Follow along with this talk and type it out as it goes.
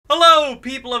Hello,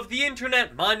 people of the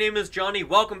internet! My name is Johnny.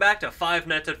 Welcome back to Five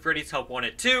Nights at Freddy's Help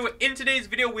Wanted 2. In today's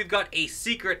video, we've got a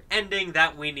secret ending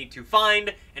that we need to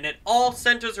find, and it all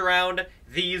centers around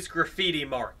these graffiti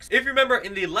marks. If you remember,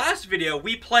 in the last video,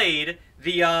 we played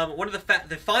the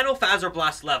the final Phaser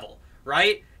Blast level,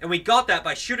 right? And we got that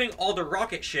by shooting all the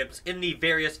rocket ships in the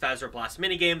various Phaser Blast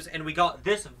minigames, and we got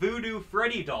this Voodoo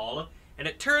Freddy doll, and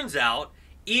it turns out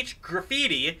each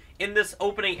graffiti in this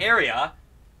opening area,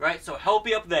 right, so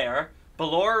Helpy up there,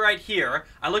 Ballora right here.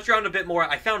 I looked around a bit more.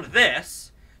 I found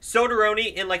this.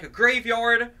 Soderoni in like a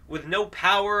graveyard with no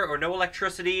power or no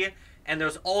electricity. And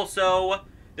there's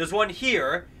one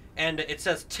here, and it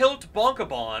says Tilt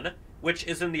Bonkabon, which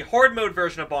is in the hard mode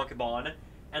version of Bonkabon.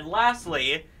 And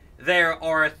lastly, there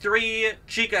are 3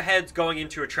 Chica heads going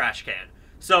into a trash can.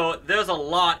 So there's a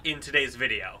lot in today's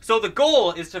video. So the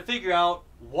goal is to figure out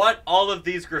what all of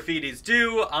these graffitis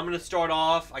do. I'm going to start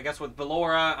off, I guess, with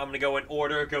Ballora. I'm going to go in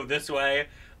order, go this way.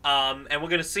 And we're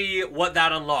going to see what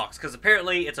that unlocks, because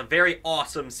apparently it's a very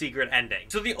awesome secret ending.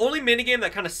 So the only minigame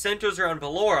that kind of centers around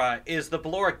Ballora is the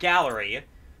Ballora Gallery.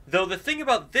 Though the thing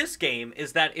about this game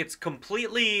is that it's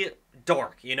completely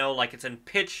dark, you know, like it's in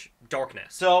pitch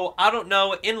darkness. So, I don't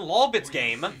know, in Lolbit's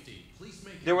game,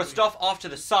 there was stuff off to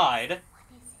the side.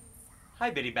 Hi,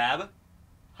 Bitty Bab.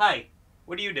 Hi.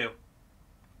 What do?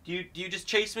 Do you just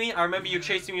chase me? I remember you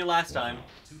chasing me last time.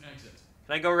 Can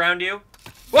I go around you?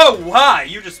 Whoa, hi!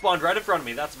 You just spawned right in front of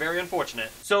me. That's very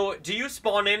unfortunate. So, do you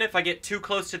spawn in if I get too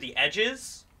close to the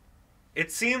edges?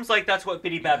 It seems like that's what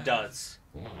Bitty Bab does.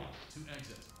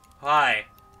 Hi.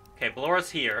 Okay,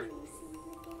 Ballora's here.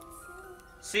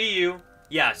 See you.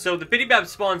 Yeah, so the Bitty Bab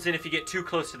spawns in if you get too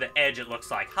close to the edge, it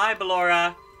looks like. Hi,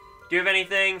 Ballora. Do you have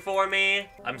anything for me?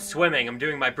 I'm swimming. I'm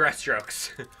doing my breaststrokes.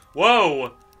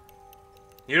 Whoa!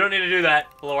 You don't need to do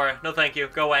that, Ballora. No thank you.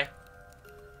 Go away.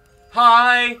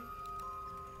 Hi!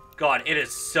 God, it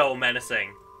is so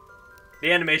menacing.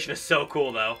 The animation is so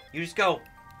cool, though. You just go.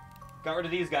 Got rid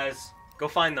of these guys. Go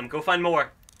find them. Go find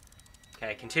more.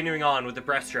 Okay, continuing on with the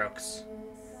breaststrokes.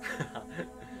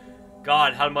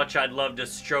 God, how much I'd love to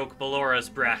stroke Ballora's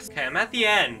breast. Okay, I'm at the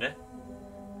end.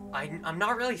 I'm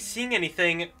not really seeing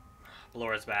anything.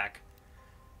 Ballora's back.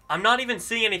 I'm not even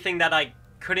seeing anything that I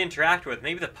could interact with.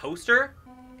 Maybe the poster?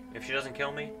 If she doesn't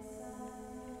kill me?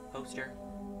 Poster?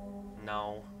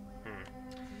 No.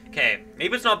 Okay,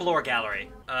 maybe it's not Ballora Gallery.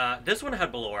 This one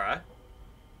had Ballora.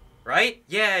 Right?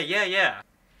 Yeah.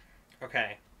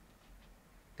 Okay.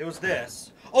 There was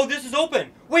this. Oh, this is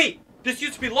open! Wait! This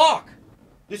used to be locked!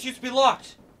 This used to be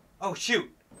locked! Oh, shoot.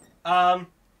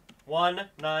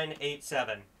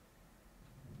 1987.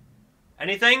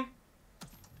 Anything?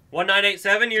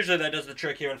 1987? Usually that does the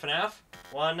trick here in FNaF.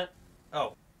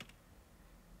 Oh.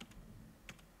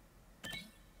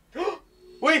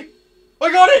 Wait!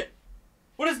 I got it!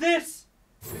 What is this?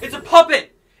 It's a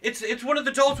puppet! It's one of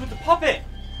the dolls with the puppet!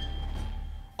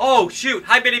 Oh, shoot.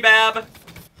 Hi, Bitty Bab.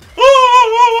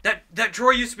 That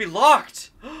drawer used to be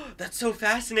locked! That's so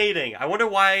fascinating. I wonder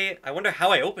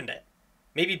how I opened it.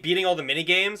 Maybe beating all the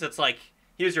minigames? It's like,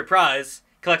 here's your prize.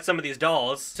 Collect some of these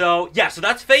dolls. So, yeah, so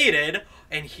that's faded.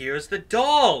 And here's the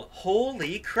doll.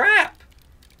 Holy crap.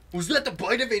 Was that the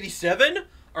bite of 87?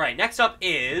 Alright, next up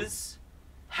is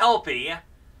Helpy.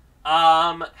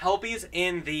 Helpy's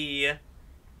in the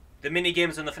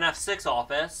minigames in the FNaF 6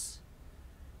 office.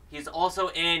 He's in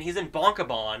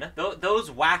Bonkabon.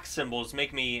 Those wax symbols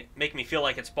make me feel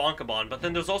like it's Bonkabon, but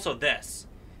then there's also this.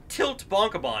 Tilt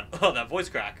Bonkabon. Oh, that voice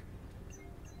crack.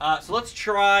 So let's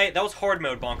try, that was hard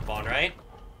mode Bonkabon, right?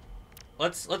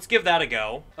 Let's give that a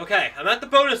go. Okay, I'm at the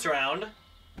bonus round.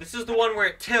 This is the one where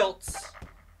it tilts.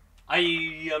 I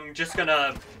am just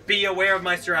gonna be aware of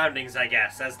my surroundings, I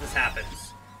guess, as this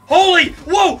happens. Holy!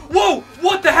 Whoa!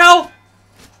 What the hell?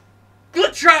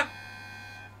 Glitch trap!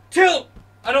 Tilt!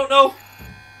 I don't know.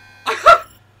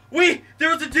 Wait,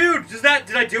 there was a dude. Did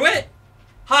I do it?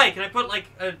 Hi, can I put like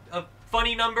a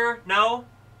funny number? No?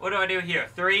 What do I do here?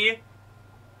 3?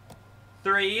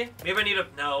 Maybe I need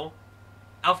no.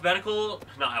 Alphabetical?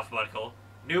 Not alphabetical.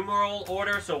 Numeral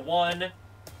order, so 1,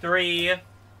 3.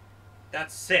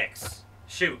 That's 6.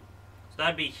 Shoot. So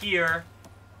that'd be here.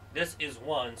 This is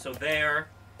 1, so there.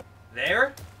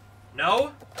 There?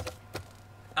 No?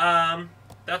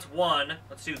 That's 1.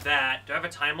 Let's do that. Do I have a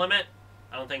time limit?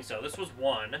 I don't think so. This was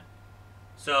 1.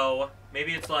 So,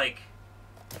 maybe it's like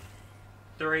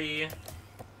 3.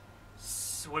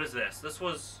 What is this? That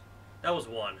was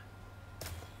 1.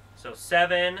 So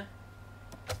 7.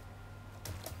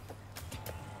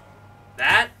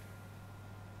 That?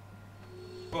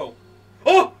 Whoa.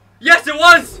 Oh! Yes, it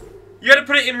was! You had to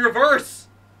put it in reverse!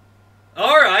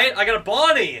 Alright, I got a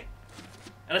Bonnie!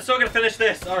 And I'm still gonna finish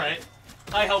this. Alright.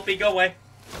 Hi, Helpy. Go away.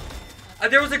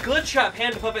 There was a glitch trap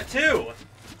hand puppet, too.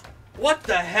 What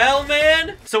the hell,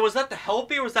 man? So was that the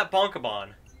Helpy or was that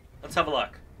Bonkabon? Let's have a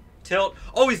look. Tilt.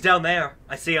 Oh, he's down there.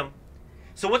 I see him.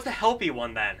 So what's the Helpy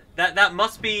one, then? That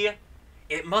must be...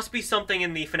 It must be something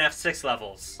in the FNaF 6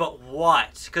 levels. But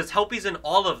what? Because Helpy's in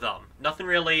all of them. Nothing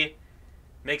really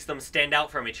makes them stand out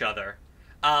from each other.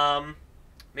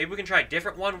 Maybe we can try a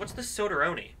different one. What's the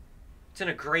Soderoni? It's in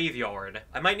a graveyard.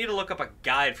 I might need to look up a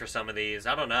guide for some of these.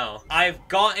 I don't know. I've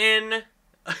gotten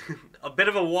a bit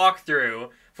of a walkthrough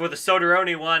for the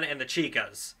Soderoni one and the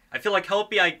Chicas. I feel like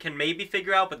Helpy I can maybe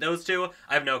figure out, but those two,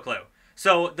 I have no clue.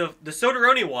 So the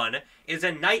Soderoni one is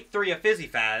in Night 3 of Fizzy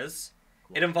Faz.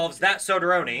 It involves that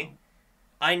Soderoni.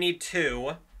 I need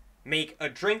to make a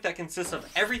drink that consists of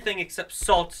everything except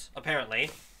salt,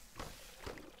 apparently.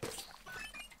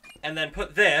 And then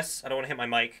put this... I don't want to hit my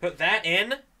mic. Put that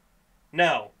in.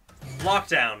 No.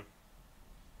 Lockdown.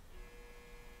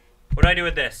 What do I do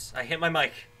with this? I hit my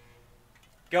mic.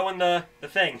 Go in the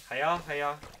thing. Hiya,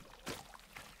 hiya.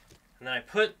 And then I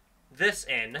put this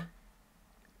in.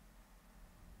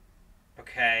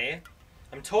 Okay.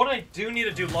 I'm told I do need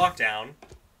to do lockdown.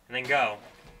 And then go.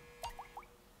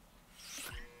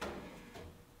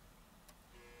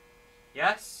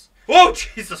 Yes? Whoa,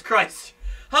 Jesus Christ!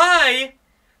 Hi!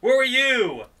 Where were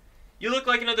you? You look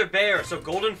like another bear. So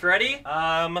Golden Freddy?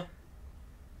 Soderoni.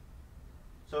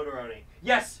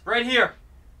 Yes, right here.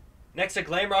 Next to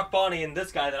Glamrock Bonnie and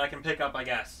this guy that I can pick up, I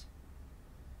guess.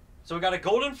 So we got a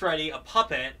Golden Freddy, a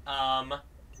puppet,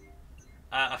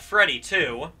 a Freddy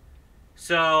too.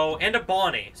 So, and a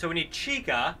Bonnie. So we need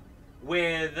Chica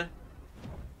with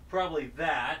probably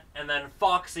that, and then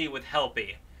Foxy with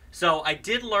Helpy. So I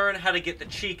did learn how to get the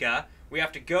Chica. We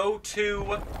have to go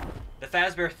to the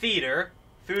Fazbear Theater,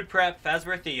 Food Prep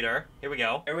Fazbear Theater. Here we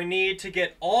go. And we need to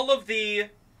get all of the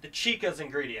Chica's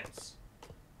ingredients.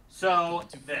 So,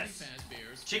 this.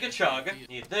 Chica Chug.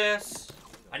 Need this.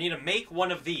 I need to make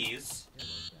one of these.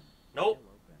 Nope.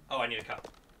 Oh, I need a cup.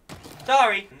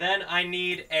 Sorry. And then I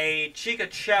need a Chica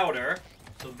Chowder.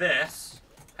 So this.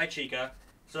 Hi, Chica.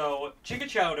 So, Chica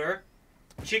Chowder,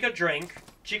 Chica Drink,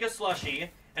 Chica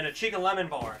Slushy, and a Chica Lemon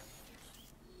Bar.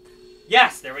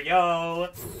 Yes, there we go.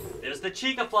 There's the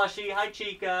Chica plushie. Hi,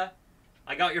 Chica.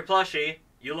 I got your plushie.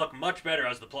 You look much better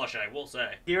as the plushie, I will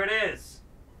say. Here it is.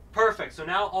 Perfect. So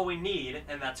now all we need,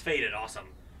 and that's faded. Awesome.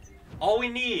 All we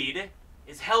need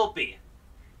is Helpy.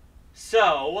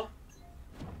 So,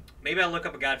 maybe I'll look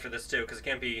up a guide for this too, because it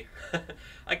can't be...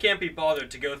 I can't be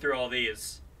bothered to go through all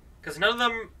these. Because none of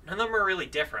them are really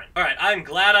different. Alright, I'm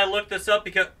glad I looked this up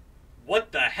because...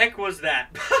 What the heck was that?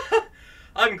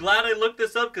 I'm glad I looked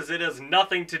this up because it has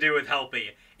nothing to do with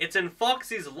Helpy. It's in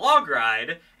Foxy's log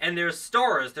ride, and there's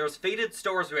stars. There's faded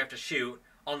stars we have to shoot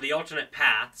on the alternate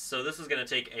paths, so this is going to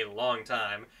take a long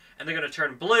time. And they're going to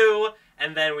turn blue,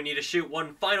 and then we need to shoot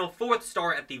one final fourth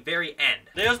star at the very end.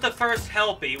 There's the first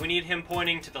Helpy. We need him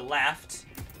pointing to the left.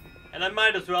 And I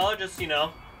might as well just, you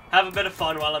know, have a bit of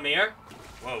fun while I'm here.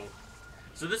 Whoa.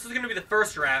 So this is going to be the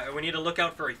first route, and we need to look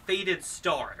out for a faded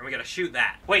star, and we got to shoot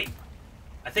that. Wait.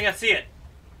 I think I see it.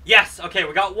 Yes! Okay,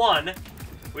 we got one.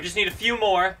 We just need a few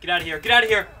more. Get out of here. Get out of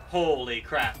here! Holy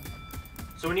crap.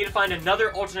 So we need to find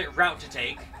another alternate route to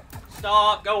take.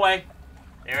 Stop! Go away.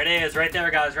 There it is. Right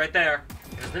there, guys. Right there.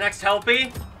 Here's the next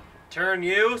Helpy. Turn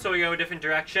you, so we go a different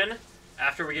direction.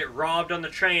 After we get robbed on the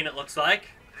train, it looks like.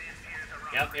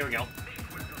 Yep, here we go.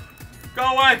 Go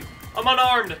away! I'm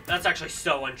unarmed! That's actually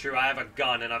so untrue. I have a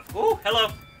gun and I've... Ooh,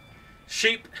 hello!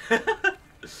 Sheep!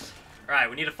 Alright,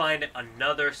 we need to find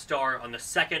another star on the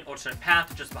second alternate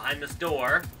path just behind this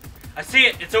door. I see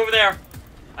it! It's over there!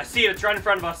 I see it! It's right in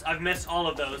front of us. I've missed all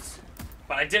of those.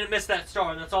 But I didn't miss that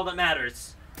star, and that's all that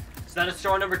matters. So that is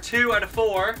star number 2 out of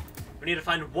 4. We need to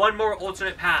find one more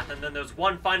alternate path, and then there's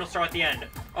one final star at the end.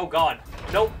 Oh god.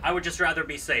 Nope, I would just rather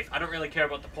be safe. I don't really care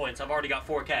about the points. I've already got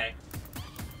 4K.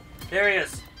 There he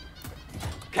is.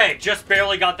 Okay, just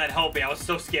barely got that Helpy. I was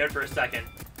so scared for a second.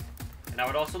 And I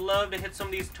would also love to hit some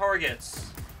of these targets.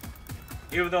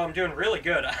 Even though I'm doing really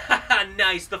good.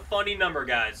 Nice, the funny number,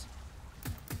 guys.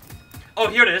 Oh,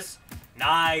 here it is.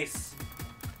 Nice.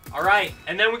 Alright,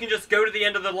 and then we can just go to the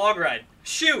end of the log ride.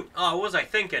 Shoot! Oh, what was I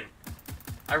thinking?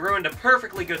 I ruined a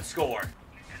perfectly good score.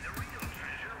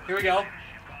 Here we go.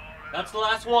 That's the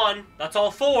last one. That's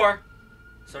all 4.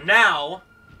 So now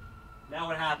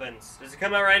what happens? Does it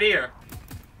come out right here?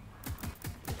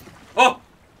 Oh!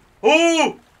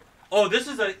 Ooh! Oh, this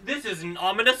isn't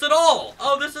ominous at all!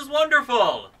 Oh, this is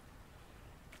wonderful!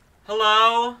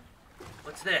 Hello?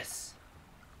 What's this?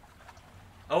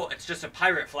 Oh, it's just a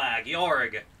pirate flag.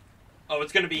 Yorg. Oh,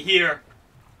 it's gonna be here.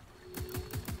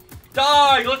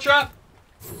 Die, glitch trap!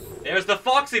 There's the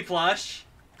Foxy plush.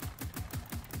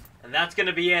 And that's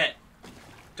gonna be it.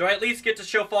 Do I at least get to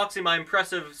show Foxy my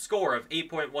impressive score of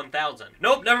 8.1 thousand?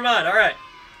 Nope, never mind, alright.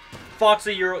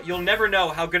 Foxy, you'll never know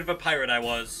how good of a pirate I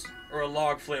was. Or a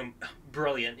log flume.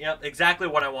 Brilliant. Yep, exactly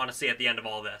what I want to see at the end of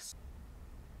all this.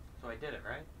 So I did it,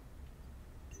 right?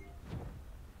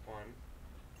 1.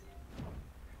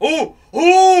 Oh!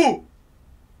 Oh!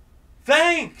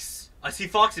 Thanks! I see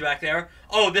Foxy back there.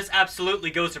 Oh, this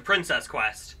absolutely goes to Princess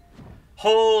Quest.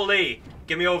 Holy!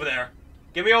 Get me over there.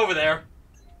 Get me over there.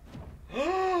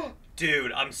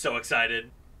 Dude, I'm so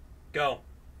excited. Go.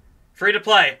 Free to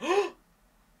play.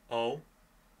 Oh.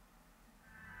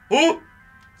 Oh!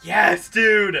 Yes,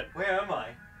 dude! Where am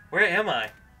I? Where am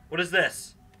I? What is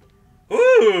this?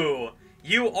 Ooh!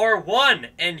 You are one,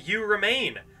 and you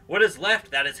remain. What is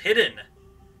left that is hidden?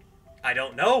 I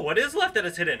don't know. What is left that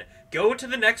is hidden? Go to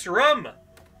the next room.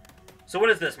 So what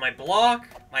is this? My block?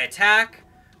 My attack?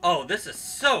 Oh, this is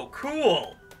so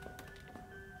cool.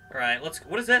 Alright,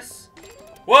 what is this?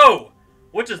 Whoa!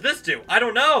 What does this do? I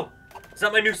don't know. Is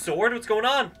that my new sword? What's going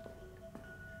on?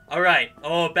 Alright.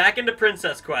 Oh, back into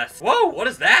Princess Quest. Whoa, what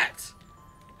is that?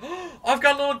 Oh, I've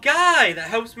got a little guy that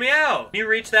helps me out. Can you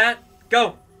reach that?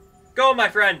 Go. Go, my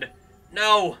friend.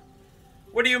 No.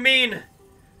 What do you mean?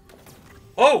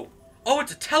 Oh. Oh,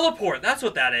 it's a teleport. That's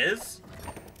what that is.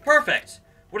 Perfect.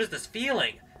 What is this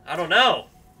feeling? I don't know.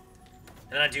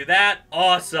 And then I do that.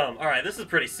 Awesome. Alright, this is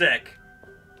pretty sick.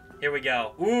 Here we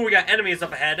go. Ooh, we got enemies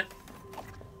up ahead.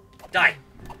 Die.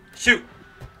 Shoot.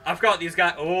 I forgot these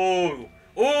guys. Oh.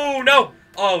 Oh, no!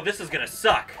 Oh, this is gonna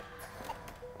suck.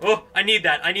 Oh, I need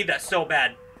that. I need that so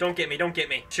bad. Don't get me. Don't get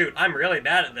me. Shoot, I'm really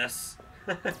bad at this.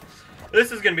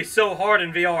 This is gonna be so hard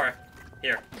in VR.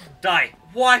 Here. Die.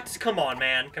 What? Come on,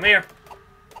 man. Come here.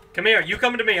 Come here. You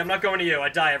come to me. I'm not going to you. I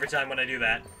die every time when I do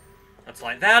that. Let's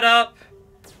light that up.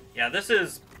 Yeah, this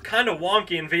is kind of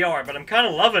wonky in VR, but I'm kind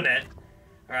of loving it.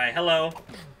 Alright, hello.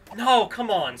 No, come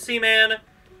on. See, man?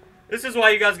 This is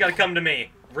why you guys gotta come to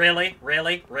me. Really?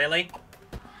 Really? Really?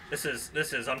 This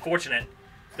is unfortunate.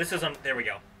 There we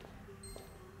go.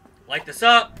 Light this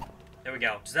up. There we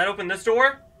go. Does that open this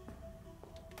door?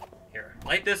 Here,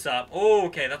 light this up. Oh,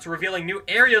 okay, that's revealing new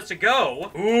areas to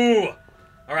go. Ooh.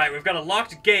 Alright, we've got a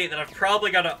locked gate that I've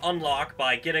probably got to unlock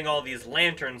by getting all these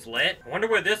lanterns lit. I wonder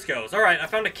where this goes. Alright, I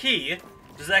found a key.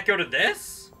 Does that go to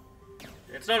this?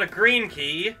 It's not a green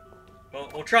key. Well,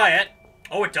 we'll try it.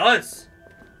 Oh, it does.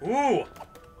 Ooh.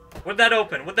 What'd that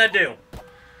open? What'd that do?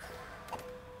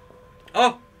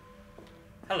 Oh!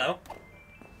 Hello.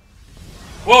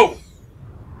 Whoa!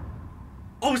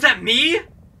 Oh, is that me?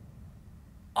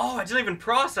 Oh, I didn't even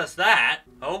process that.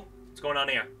 Oh, what's going on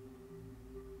here?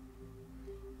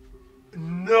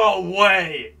 No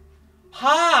way!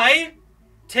 Hi!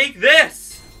 Take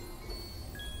this!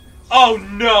 Oh,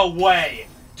 no way!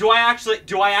 Do I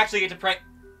actually get to prank?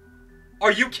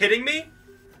 Are you kidding me?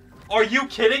 Are you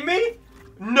kidding me?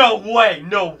 No way,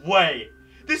 no way!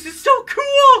 This is so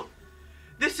cool!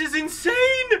 This is insane!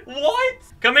 What?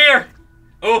 Come here!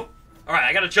 Oh, alright,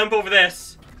 I gotta jump over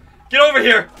this. Get over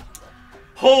here!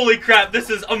 Holy crap, this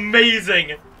is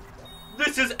amazing!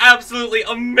 This is absolutely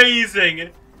amazing!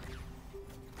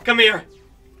 Come here!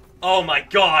 Oh my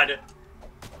god!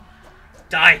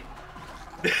 Die!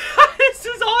 This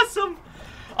is awesome!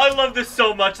 I love this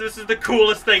so much. This is the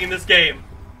coolest thing in this game.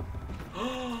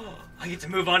 I get to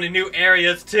move on to new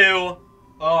areas too.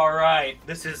 Alright,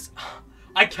 this is...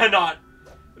 I cannot...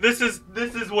 This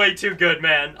is way too good,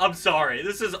 man. I'm sorry.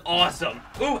 This is awesome.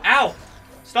 Ooh, ow!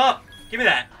 Stop! Give me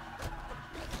that.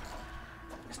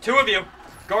 There's two of you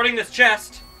guarding this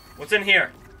chest. What's in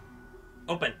here?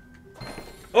 Open.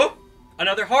 Oh!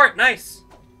 Another heart. Nice.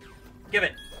 Give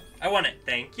it. I want it.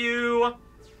 Thank you.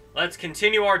 Let's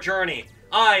continue our journey.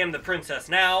 I am the princess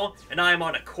now, and I am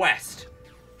on a quest.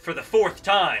 For the 4th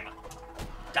time.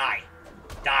 Die.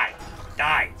 Die.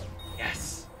 Die.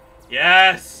 Yes.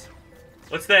 Yes!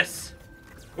 What's this?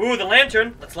 Ooh, the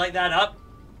lantern. Let's light that up.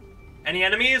 Any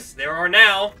enemies? There are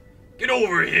now. Get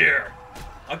over here.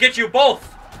 I'll get you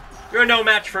both. You're no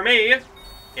match for me.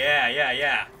 Yeah, yeah,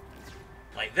 yeah.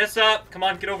 Light this up. Come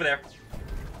on, get over there.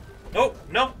 Oh,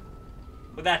 no.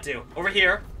 What'd that do? Over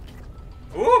here.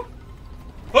 Ooh.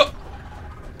 Oh.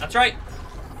 That's right.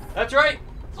 That's right.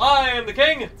 I am the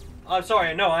king. I'm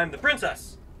sorry, no, I'm the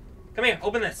princess. Come here,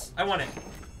 open this. I want it.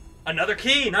 Another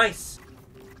key, nice.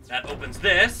 That opens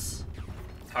this.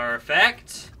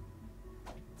 Perfect.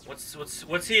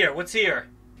 What's here? What's here?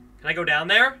 Can I go down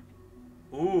there?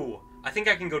 Ooh, I think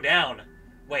I can go down.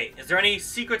 Wait, is there any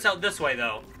secrets out this way,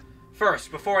 though?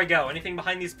 First, before I go, anything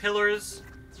behind these pillars?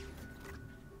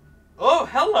 Oh,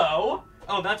 hello!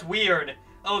 Oh, that's weird.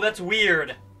 Oh, that's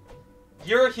weird.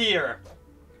 You're here.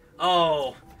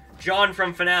 Oh, John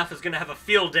from FNaF is gonna have a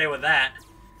field day with that.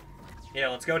 Yeah,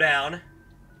 let's go down.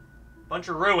 Bunch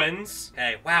of ruins.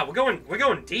 Hey, wow, we're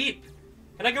going deep.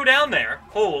 Can I go down there?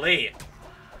 Holy.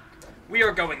 We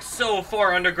are going so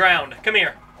far underground. Come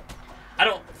here. I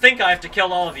don't think I have to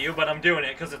kill all of you, but I'm doing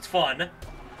it because it's fun.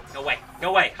 Go away. Go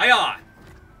away. Hiya!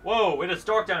 Whoa, it is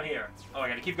dark down here. Oh, I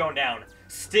gotta keep going down.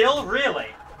 Still? Really?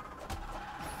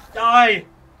 Die!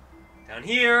 Down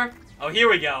here. Oh, here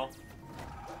we go.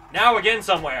 Now we're getting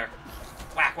somewhere.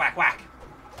 Whack, whack, whack.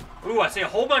 Ooh, I see a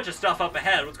whole bunch of stuff up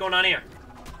ahead. What's going on here?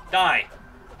 Die.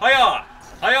 Hiya!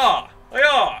 Hiya!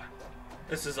 Hiya!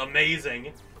 This is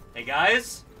amazing. Hey,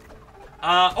 guys.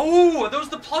 Oh, are those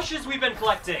the plushes we've been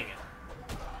collecting?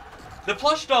 The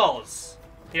plush dolls.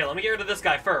 Here, let me get rid of this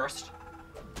guy first.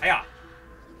 Hiya.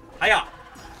 Hiya.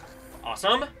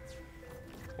 Awesome.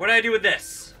 What do I do with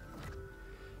this?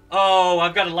 Oh,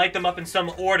 I've got to light them up in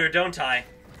some order, don't I?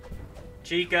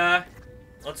 Chica.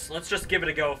 Let's just give it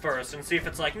a go first and see if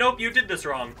it's like, nope, you did this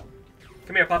wrong.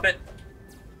 Come here, puppet.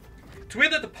 It's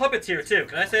weird that the puppet's here, too.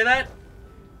 Can I say that?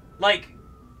 Like,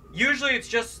 usually it's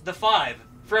just the 5.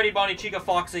 Freddy, Bonnie, Chica,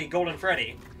 Foxy, Golden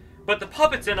Freddy. But the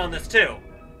puppet's in on this, too.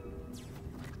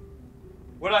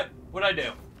 What'd I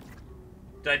do?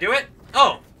 Did I do it?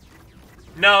 Oh.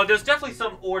 No, there's definitely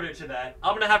some order to that.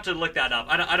 I'm gonna have to look that up.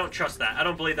 I don't trust that. I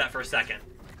don't believe that for a second.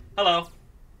 Hello.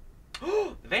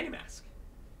 Oh, the VANNY mask.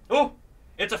 Oh,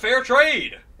 it's a fair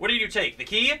trade. What did you take? The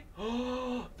key?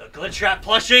 Oh, the glitch trap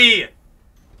plushie.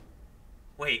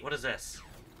 Wait, what is this?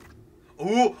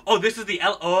 Ooh, oh, this is the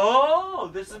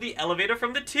this is the elevator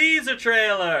from the teaser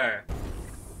trailer.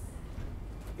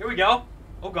 Here we go.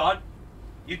 Oh God,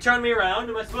 you turned me around.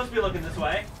 Am I supposed to be looking this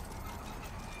way?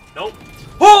 Nope.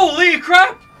 Holy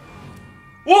crap!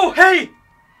 Whoa, hey!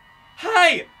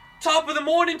 Hi! Top of the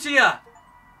morning to ya!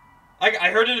 I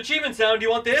heard an achievement sound. Do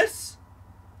you want this?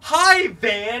 Hi,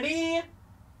 VANNY!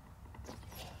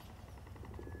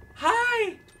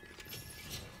 Hi!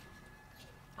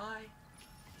 Hi.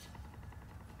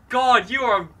 God, you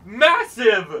are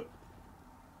massive!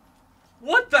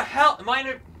 What the hell? Am I in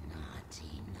a...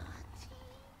 Naughty, naughty.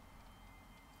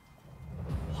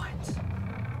 What?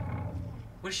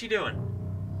 What's she doing?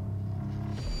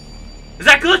 Is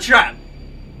that glitch trap?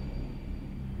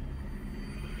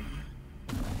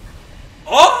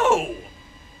 Oh!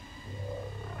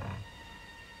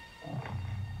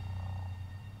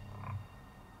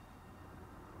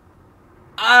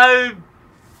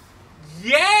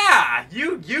 Yeah!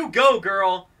 You go,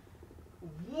 girl.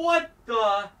 What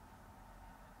the...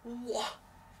 What?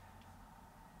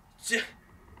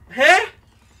 Huh?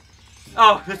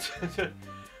 Oh,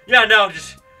 yeah, no,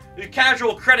 just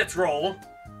casual credits roll.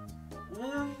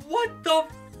 What the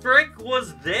frick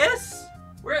was this?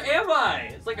 Where am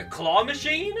I? It's like a claw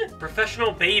machine?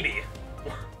 Professional baby.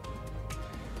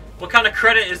 What kind of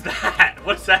credit is that?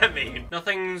 What's that mean?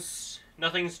 Nothing's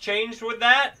changed with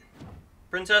that?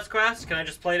 Princess Quest? Can I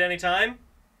just play it anytime?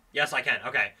 Yes, I can.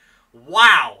 Okay.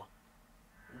 Wow.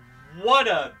 What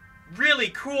a really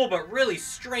cool but really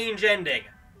strange ending.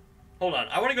 Hold on.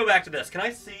 I want to go back to this. Can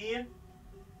I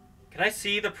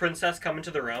see the princess come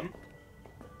into the room?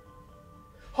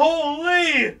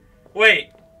 Holy! Wait.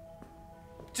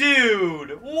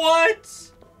 Dude,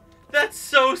 what? That's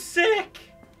so sick.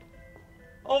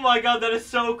 Oh my God, that is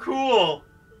so cool.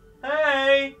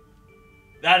 Hey.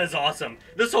 That is awesome.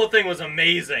 This whole thing was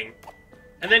amazing.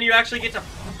 And then you actually get to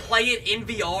play it in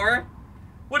VR?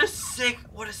 What a sick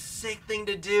thing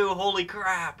to do. Holy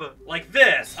crap. Like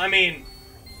this. I mean,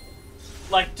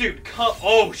 like, dude,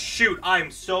 oh shoot, I'm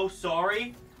so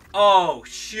sorry. Oh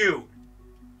shoot.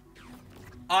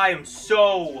 I am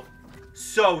so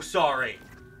sorry.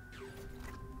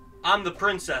 I'm the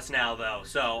princess now, though,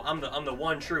 so I'm the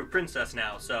one true princess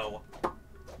now, so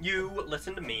you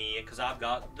listen to me, because I've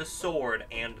got the sword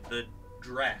and the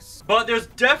dress. But there's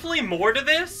definitely more to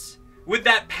this with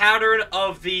that pattern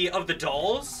of the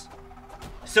dolls.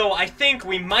 So I think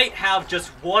we might have just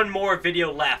one more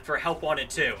video left for Help Wanted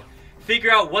 2.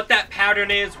 Figure out what that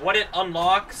pattern is, what it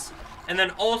unlocks, and then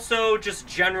also just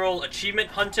general achievement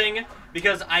hunting,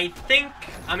 because I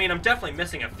mean, I'm definitely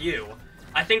missing a few.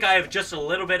 I think I have just a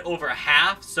little bit over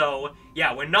half, so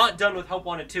yeah, we're not done with Help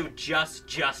Wanted 2 just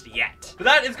yet. But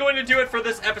that is going to do it for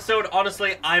this episode.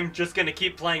 Honestly, I'm just going to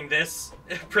keep playing this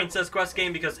Princess Quest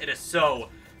game because it is so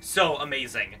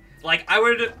amazing. Like, I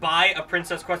would buy a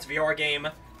Princess Quest VR game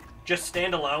just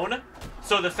standalone,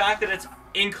 so the fact that it's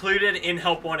included in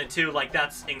Help Wanted 2. Like,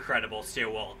 that's incredible,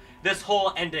 Steelwool. This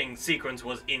whole ending sequence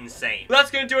was insane. That's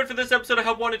gonna do it for this episode of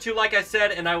Help Wanted 2, like I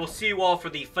said, and I will see you all for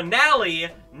the finale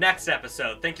next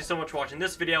episode. Thank you so much for watching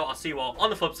this video. I'll see you all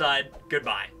on the flip side.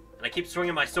 Goodbye. And I keep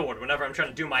swinging my sword whenever I'm trying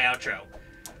to do my outro.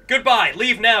 Goodbye.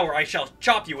 Leave now or I shall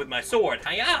chop you with my sword.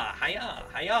 Hiya, hiya,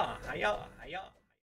 hiya, hiya, hiya.